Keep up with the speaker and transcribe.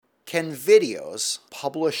Can videos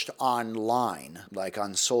published online, like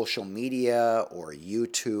on social media or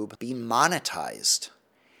YouTube, be monetized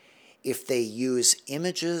if they use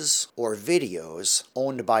images or videos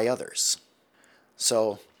owned by others?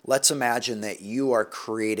 So let's imagine that you are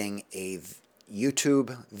creating a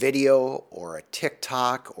YouTube video or a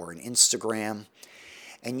TikTok or an Instagram,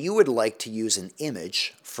 and you would like to use an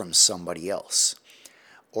image from somebody else.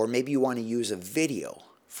 Or maybe you want to use a video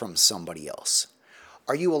from somebody else.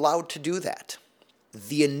 Are you allowed to do that?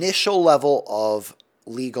 The initial level of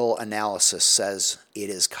legal analysis says it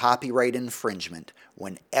is copyright infringement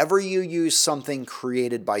whenever you use something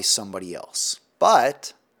created by somebody else.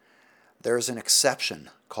 But there's an exception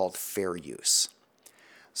called fair use.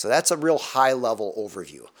 So that's a real high-level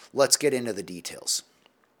overview. Let's get into the details.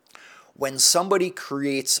 When somebody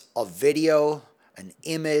creates a video, an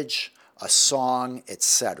image, a song,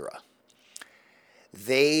 etc.,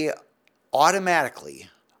 they automatically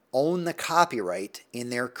own the copyright in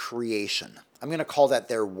their creation. I'm going to call that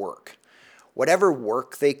their work. Whatever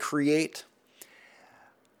work they create,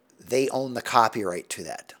 they own the copyright to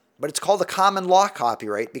that. But it's called a common law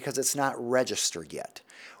copyright because it's not registered yet.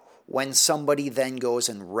 When somebody then goes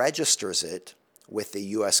and registers it with the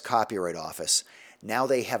U.S. Copyright Office, now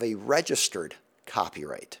they have a registered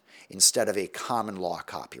copyright instead of a common law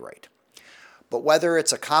copyright. But whether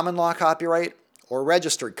it's a common law copyright or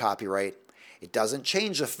registered copyright, it doesn't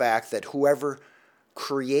change the fact that whoever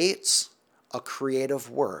creates a creative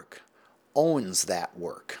work owns that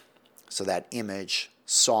work. So that image,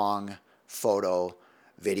 song, photo,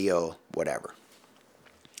 video, whatever.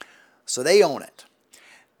 So they own it.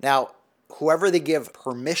 Now, whoever they give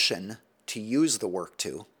permission to use the work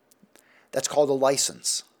to, that's called a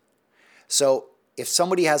license. So if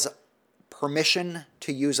somebody has permission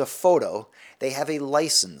to use a photo, they have a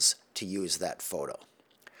license to use that photo.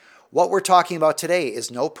 What we're talking about today is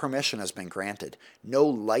no permission has been granted. No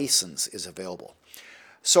license is available.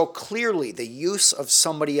 So clearly, the use of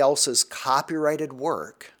somebody else's copyrighted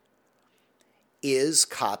work is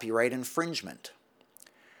copyright infringement.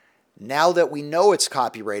 Now that we know it's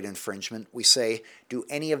copyright infringement, we say, do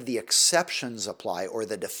any of the exceptions apply, or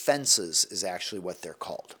the defenses is actually what they're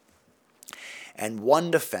called. And one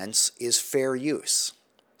defense is fair use.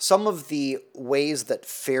 Some of the ways that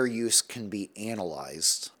fair use can be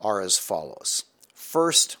analyzed are as follows.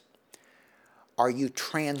 First, are you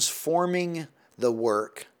transforming the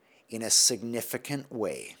work in a significant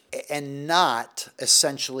way and not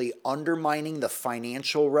essentially undermining the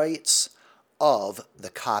financial rights of the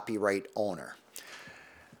copyright owner?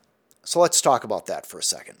 So let's talk about that for a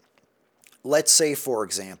second. Let's say, for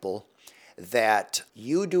example, that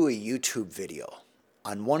you do a YouTube video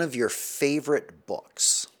on one of your favorite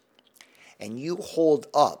books, and you hold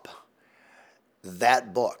up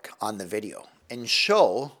that book on the video and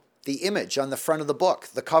show the image on the front of the book,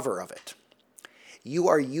 the cover of it. You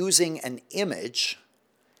are using an image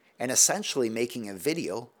and essentially making a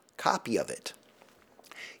video copy of it.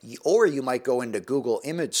 Or you might go into Google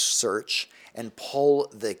image search and pull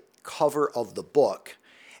the cover of the book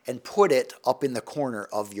and put it up in the corner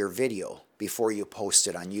of your video before you post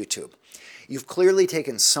it on YouTube. You've clearly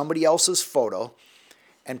taken somebody else's photo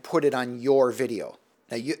and put it on your video.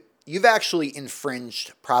 Now, you've actually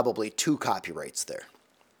infringed probably 2 copyrights there,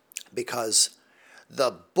 because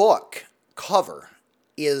the book cover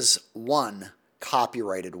is one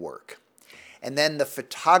copyrighted work. And then the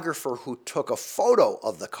photographer who took a photo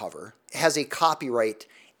of the cover has a copyright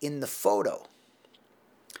in the photo.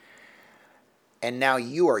 And now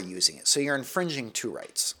you are using it. So you're infringing 2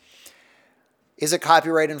 rights. Is it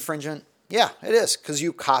copyright infringement? Yeah, it is, because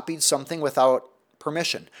you copied something without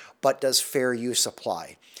permission. But does fair use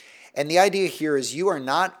apply? And the idea here is you are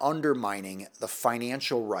not undermining the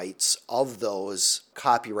financial rights of those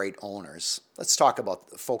copyright owners. Let's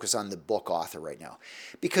focus on the book author right now,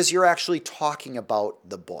 because you're actually talking about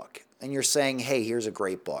the book and you're saying, hey, here's a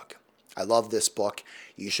great book. I love this book.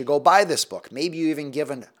 You should go buy this book. Maybe you even give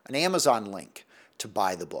an Amazon link to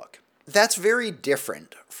buy the book. That's very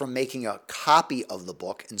different from making a copy of the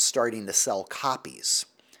book and starting to sell copies.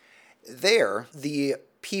 There, the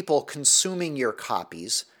people consuming your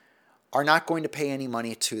copies are not going to pay any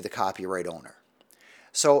money to the copyright owner.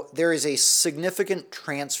 So there is a significant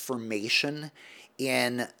transformation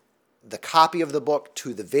in the copy of the book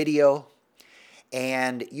to the video,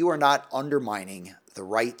 and you are not undermining the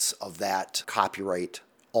rights of that copyright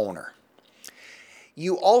owner.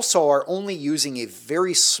 You also are only using a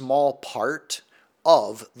very small part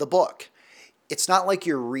of the book. It's not like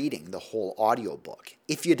you're reading the whole audiobook.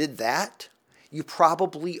 If you did that, you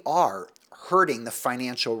probably are hurting the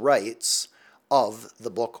financial rights of the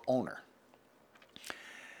book owner.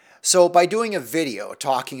 So by doing a video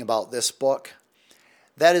talking about this book,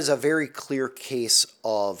 that is a very clear case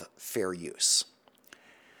of fair use.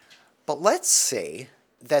 But let's say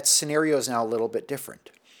that scenario is now a little bit different.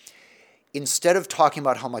 Instead of talking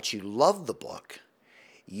about how much you love the book,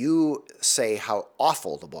 you say how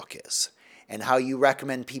awful the book is and how you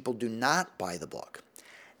recommend people do not buy the book.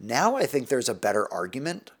 Now I think there's a better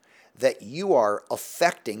argument that you are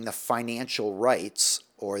affecting the financial rights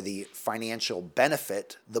or the financial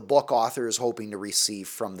benefit the book author is hoping to receive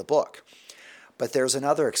from the book. But there's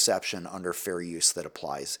another exception under fair use that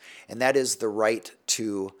applies, and that is the right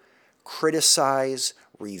to criticize,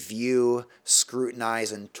 review,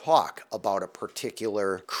 scrutinize, and talk about a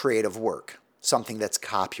particular creative work, something that's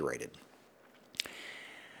copyrighted.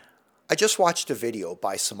 I just watched a video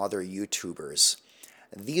by some other YouTubers.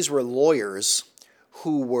 These were lawyers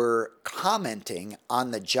who were commenting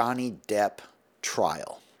on the Johnny Depp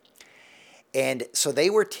trial. And so they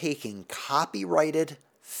were taking copyrighted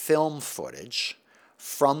film footage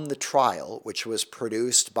from the trial, which was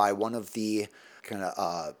produced by one of the kind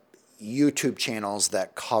of YouTube channels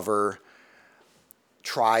that cover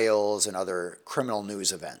trials and other criminal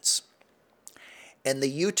news events. And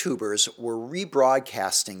the YouTubers were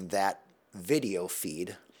rebroadcasting that video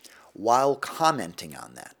feed while commenting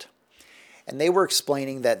on that. And they were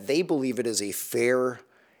explaining that they believe it is a fair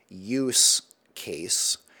use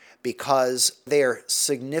case because they're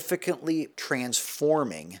significantly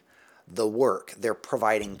transforming the work. They're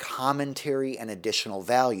providing commentary and additional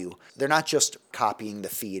value. They're not just copying the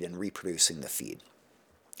feed and reproducing the feed.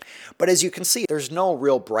 But as you can see, there's no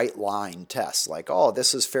real bright line test like, oh,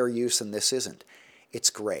 this is fair use and this isn't. It's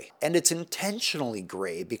gray. And it's intentionally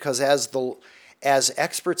gray because as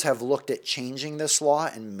experts have looked at changing this law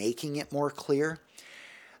and making it more clear,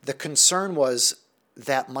 the concern was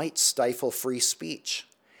that might stifle free speech.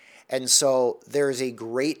 And so there is a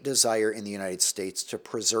great desire in the United States to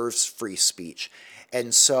preserve free speech.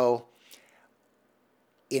 And so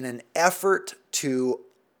in an effort to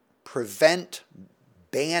prevent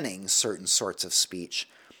banning certain sorts of speech,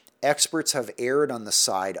 experts have erred on the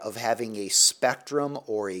side of having a spectrum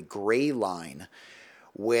or a gray line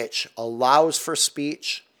which allows for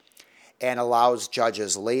speech and allows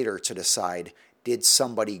judges later to decide, did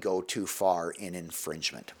somebody go too far in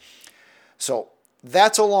infringement? So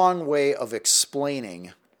that's a long way of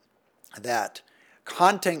explaining that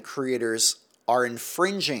content creators are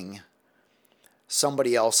infringing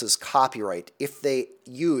somebody else's copyright if they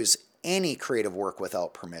use any creative work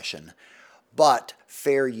without permission, but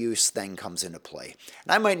fair use then comes into play.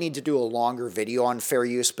 And I might need to do a longer video on fair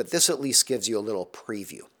use, but this at least gives you a little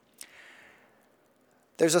preview.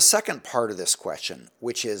 There's a second part of this question,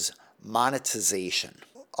 which is monetization.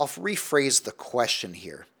 I'll rephrase the question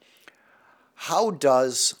here. How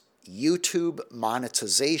does YouTube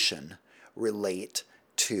monetization relate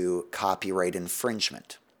to copyright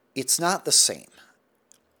infringement? It's not the same.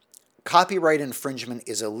 Copyright infringement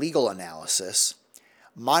is a legal analysis.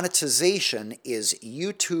 Monetization is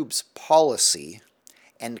YouTube's policy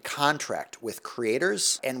and contract with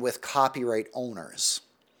creators and with copyright owners.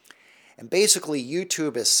 And basically,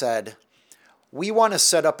 YouTube has said, we want to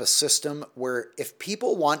set up a system where if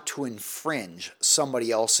people want to infringe somebody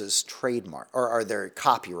else's trademark or their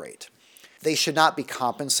copyright, they should not be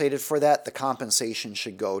compensated for that. The compensation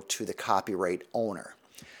should go to the copyright owner.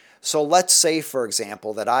 So let's say, for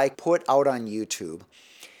example, that I put out on YouTube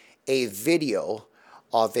a video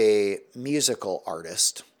of a musical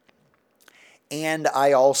artist, and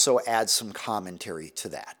I also add some commentary to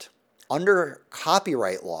that. Under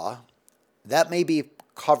copyright law, that may be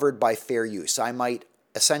covered by fair use. I might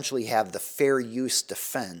essentially have the fair use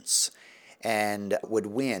defense and would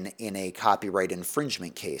win in a copyright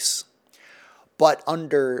infringement case. But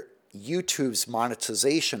under YouTube's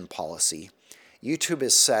monetization policy, YouTube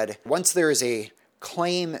has said once there is a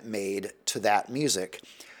claim made to that music,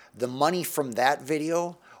 the money from that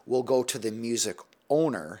video will go to the music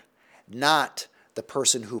owner, not the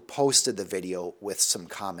person who posted the video with some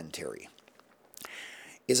commentary.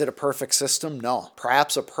 Is it a perfect system? No.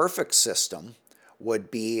 Perhaps a perfect system would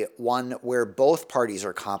be one where both parties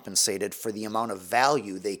are compensated for the amount of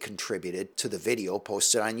value they contributed to the video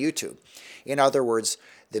posted on YouTube. In other words,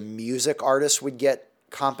 the music artist would get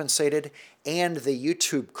compensated and the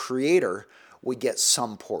YouTube creator would get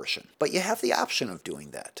some portion. But you have the option of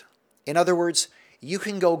doing that. In other words, you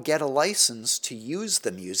can go get a license to use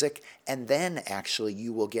the music and then actually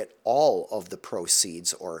you will get all of the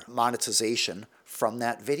proceeds or monetization from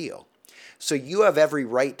that video. So you have every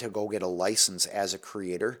right to go get a license as a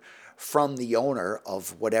creator from the owner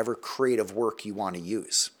of whatever creative work you want to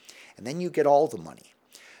use. And then you get all the money.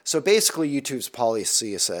 So basically, YouTube's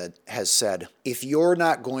policy has said, if you're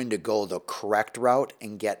not going to go the correct route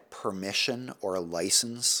and get permission or a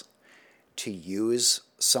license to use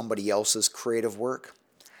somebody else's creative work,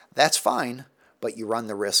 that's fine, but you run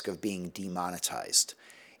the risk of being demonetized.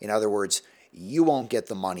 In other words, you won't get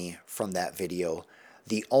the money from that video.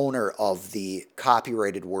 The owner of the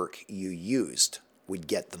copyrighted work you used would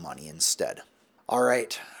get the money instead. All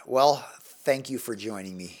right, well, thank you for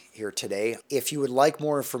joining me here today. If you would like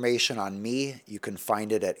more information on me, you can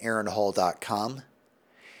find it at aaronhall.com.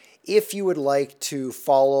 If you would like to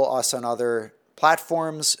follow us on other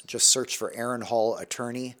platforms, just search for Aaron Hall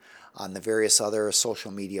Attorney on the various other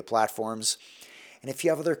social media platforms. And if you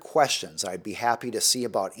have other questions, I'd be happy to see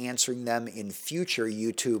about answering them in future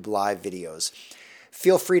YouTube live videos.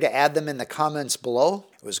 Feel free to add them in the comments below.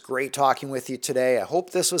 It was great talking with you today. I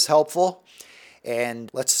hope this was helpful, and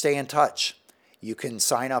let's stay in touch. You can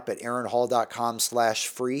sign up at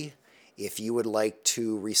aaronhall.com/free if you would like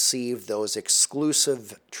to receive those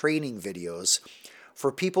exclusive training videos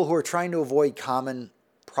for people who are trying to avoid common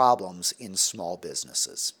problems in small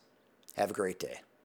businesses. Have a great day.